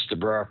asparagus to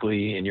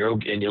broccoli and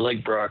you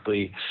like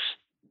broccoli,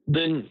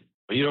 then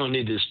you don't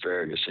need the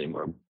asparagus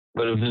anymore.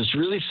 But if it's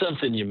really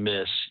something you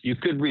miss, you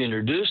could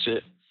reintroduce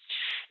it.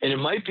 And it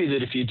might be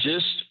that if you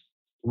just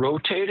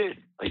rotate it,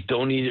 like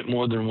don't eat it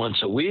more than once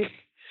a week,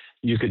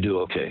 you could do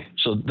okay.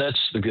 So that's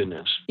the good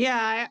news.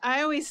 Yeah,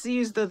 I always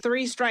use the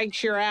 3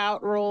 strikes you're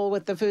out rule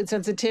with the food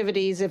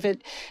sensitivities. If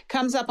it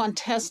comes up on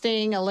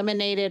testing,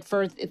 eliminate it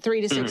for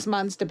 3 to 6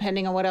 months,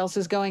 depending on what else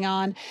is going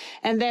on.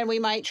 And then we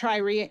might try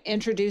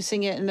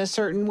reintroducing it in a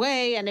certain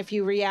way. And if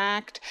you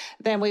react,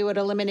 then we would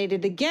eliminate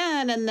it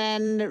again. And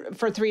then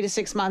for 3 to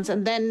 6 months.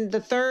 And then the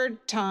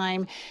third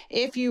time,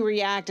 if you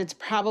react, it's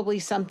probably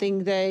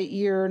something that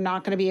you're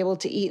not going to be able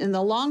to eat in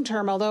the long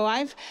term. Although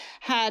I've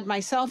had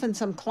myself and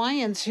some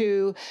clients who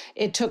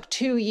it took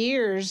 2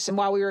 years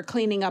while we were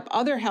cleaning up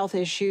other health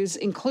issues,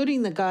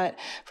 including the gut,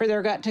 for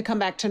their gut to come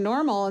back to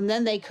normal. And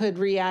then they could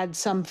re-add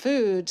some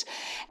foods.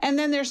 And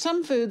then there's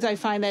some foods I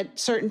find that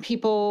certain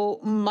people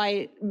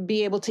might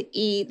be able to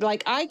eat.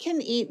 Like I can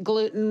eat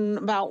gluten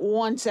about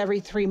once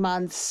every 3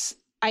 months.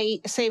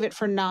 I save it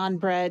for naan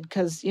bread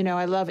because,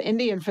 I love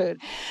Indian food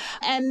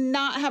and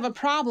not have a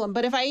problem.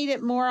 But if I eat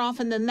it more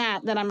often than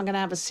that, then I'm going to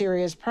have a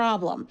serious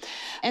problem.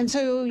 And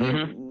so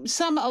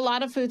a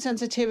lot of food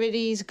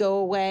sensitivities go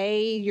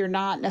away. You're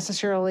not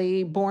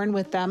necessarily born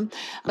with them,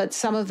 but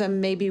some of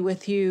them may be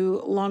with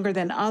you longer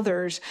than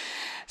others.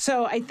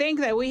 So I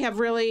think that we have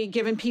really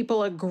given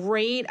people a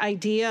great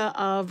idea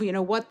of,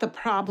 what the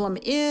problem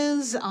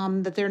is,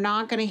 that they're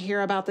not going to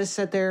hear about this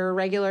at their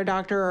regular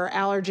doctor or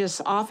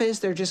allergist's office.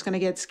 They're just going to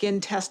get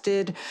skin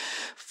tested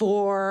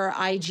for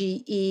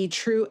IgE,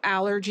 true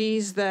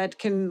allergies that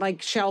can,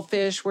 like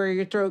shellfish, where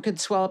your throat could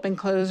swell up and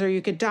close or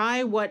you could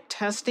die. What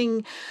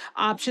testing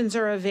options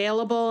are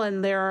available?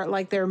 And there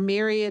are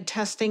myriad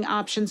testing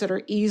options that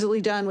are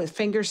easily done with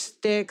finger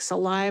sticks,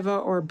 saliva,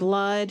 or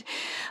blood.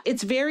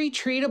 It's very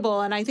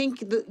treatable. And I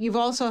think you've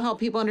also helped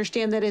people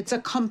understand that it's a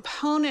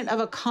component of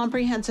a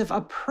comprehensive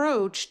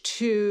approach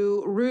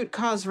to root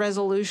cause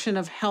resolution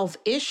of health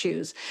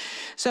issues.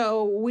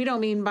 So we don't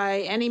mean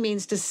by any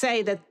means to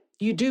say that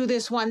you do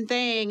this one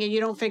thing and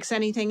you don't fix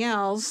anything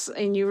else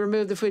and you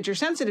remove the foods you're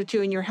sensitive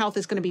to and your health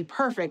is going to be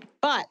perfect.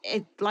 But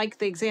like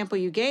the example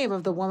you gave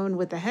of the woman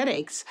with the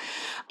headaches,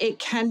 it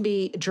can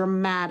be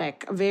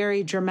dramatic,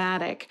 very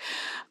dramatic.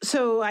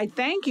 So I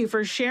thank you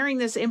for sharing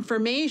this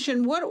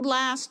information. What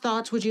last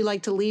thoughts would you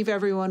like to leave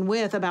everyone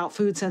with about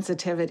food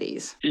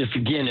sensitivities? If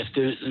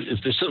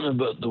there's something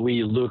about the way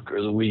you look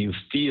or the way you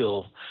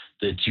feel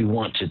that you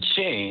want to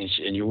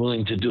change and you're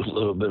willing to do a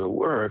little bit of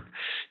work,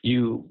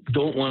 you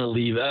don't want to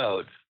leave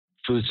out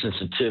food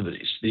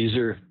sensitivities. These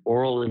are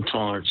oral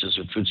intolerances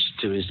or food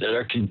sensitivities that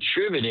are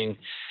contributing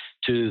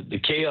to the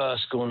chaos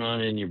going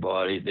on in your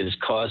body that is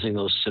causing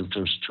those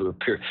symptoms to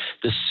appear.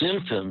 The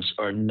symptoms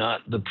are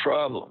not the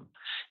problem.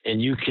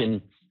 And you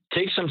can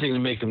take something to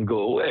make them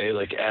go away,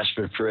 like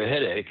aspirin for a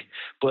headache,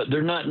 but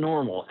they're not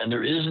normal and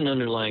there is an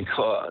underlying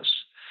cause.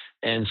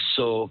 And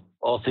so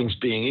all things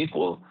being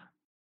equal,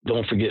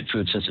 don't forget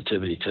food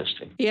sensitivity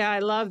testing. Yeah, I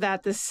love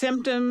that. The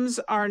symptoms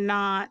are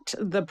not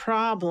the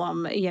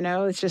problem.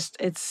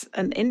 It's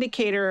an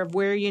indicator of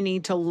where you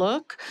need to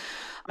look.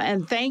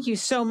 And thank you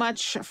so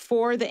much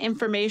for the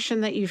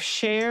information that you've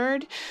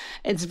shared.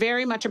 It's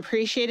very much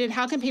appreciated.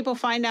 How can people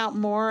find out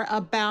more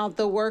about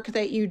the work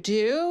that you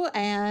do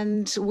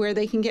and where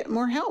they can get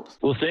more help?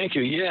 Well, thank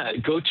you. Yeah,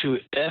 go to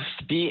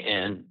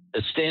FDN.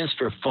 It stands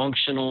for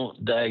Functional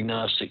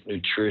Diagnostic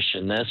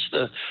Nutrition. That's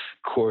the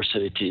course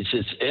that I teach.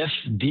 It's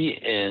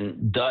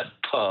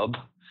fdn.pub,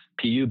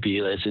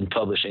 P-U-B, that's in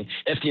publishing,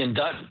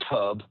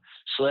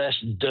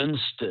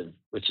 fdn.pub/Dunston,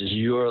 which is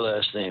your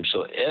last name.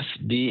 So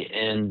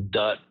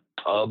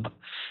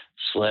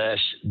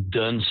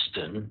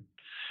fdn.pub/Dunston.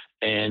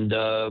 And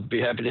be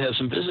happy to have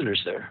some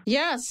visitors there.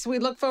 Yes, we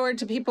look forward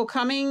to people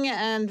coming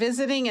and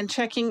visiting and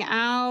checking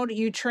out.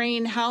 You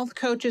train health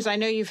coaches. I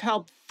know you've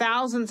helped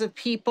thousands of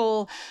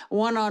people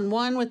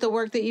one-on-one with the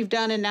work that you've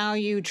done, and now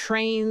you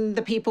train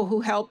the people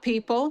who help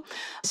people.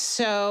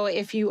 So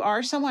if you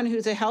are someone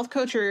who's a health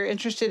coach or you're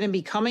interested in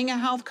becoming a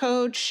health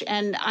coach,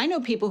 and I know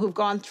people who've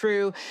gone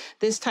through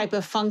this type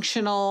of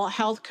functional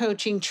health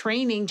coaching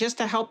training just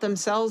to help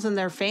themselves and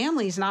their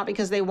families, not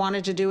because they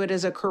wanted to do it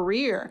as a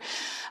career.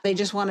 They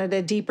just wanted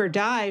a deeper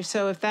dive.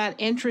 So if that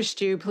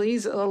interests you,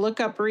 please look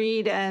up,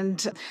 read,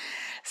 and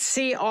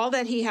see all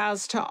that he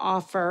has to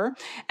offer.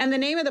 And the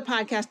name of the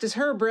podcast is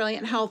Her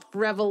Brilliant Health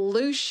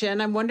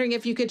Revolution. I'm wondering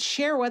if you could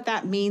share what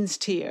that means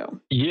to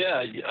you.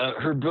 Yeah,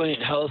 Her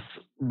Brilliant Health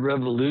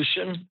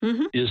Revolution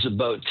is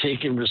about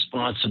taking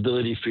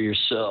responsibility for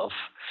yourself.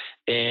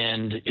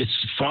 And it's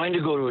fine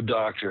to go to a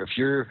doctor if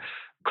you're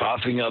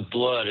coughing up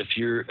blood, if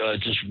you're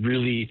just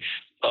really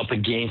up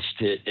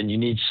against it and you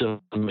need some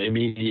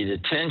immediate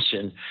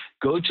attention,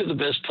 go to the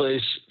best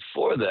place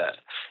for that.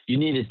 You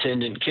need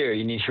attendant care.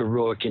 You need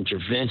heroic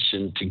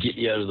intervention to get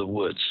you out of the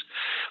woods.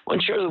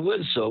 Once you're out of the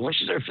woods, once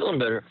you start feeling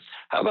better,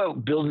 how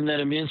about building that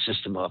immune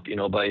system up,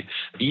 by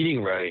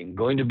eating right, and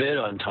going to bed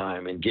on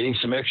time, and getting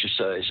some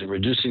exercise, and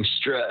reducing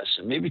stress,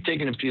 and maybe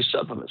taking a few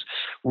supplements.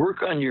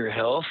 Work on your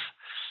health.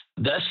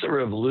 That's the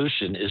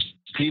revolution, is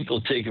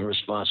people taking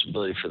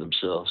responsibility for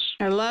themselves.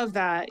 I love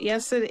that.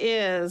 Yes, it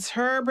is.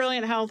 Her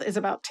Brilliant Health is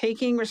about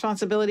taking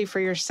responsibility for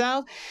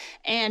yourself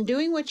and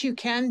doing what you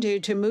can do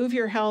to move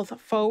your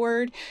health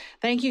forward.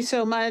 Thank you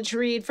so much,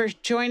 Reed, for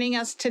joining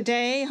us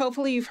today.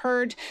 Hopefully you've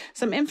heard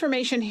some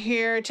information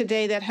here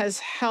today that has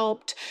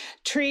helped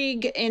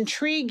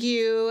intrigue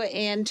you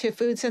into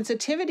food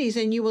sensitivities,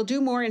 and you will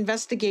do more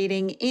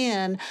investigating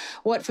in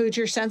what foods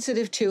you're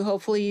sensitive to.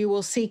 Hopefully you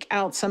will seek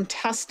out some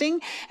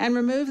testing and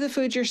remove the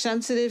foods you're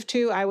sensitive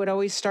to. I would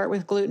always start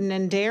with gluten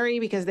and dairy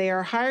because they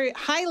are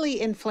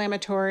highly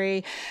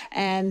inflammatory,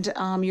 and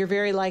you're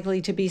very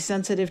likely to be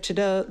sensitive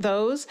to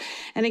those.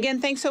 And again,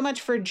 thanks so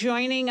much for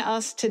joining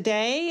us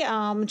today.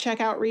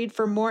 Check out Reed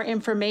for more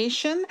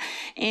information,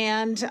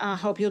 and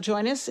hope you'll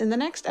join us in the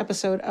next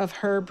episode of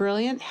Her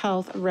Brilliant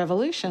Health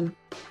Revolution.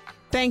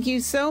 Thank you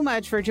so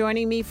much for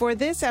joining me for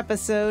this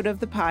episode of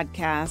the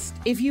podcast.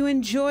 If you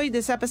enjoyed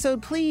this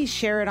episode, please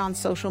share it on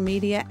social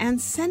media and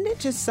send it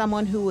to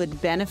someone who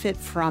would benefit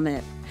from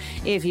it.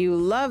 If you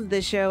love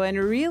the show and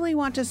really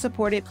want to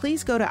support it,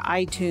 please go to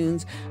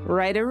iTunes,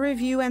 write a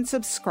review, and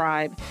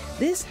subscribe.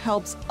 This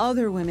helps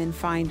other women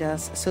find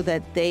us so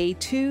that they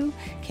too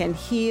can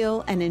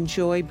heal and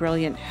enjoy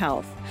brilliant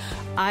health.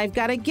 I've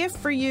got a gift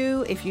for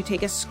you. If you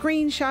take a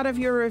screenshot of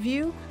your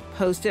review,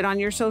 post it on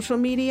your social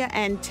media,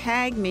 and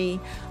tag me,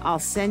 I'll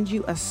send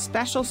you a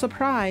special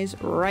surprise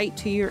right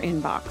to your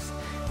inbox.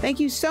 Thank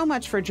you so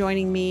much for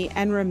joining me,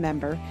 and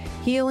remember,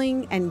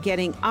 healing and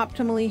getting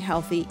optimally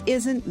healthy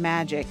isn't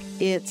magic,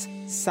 it's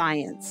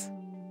science.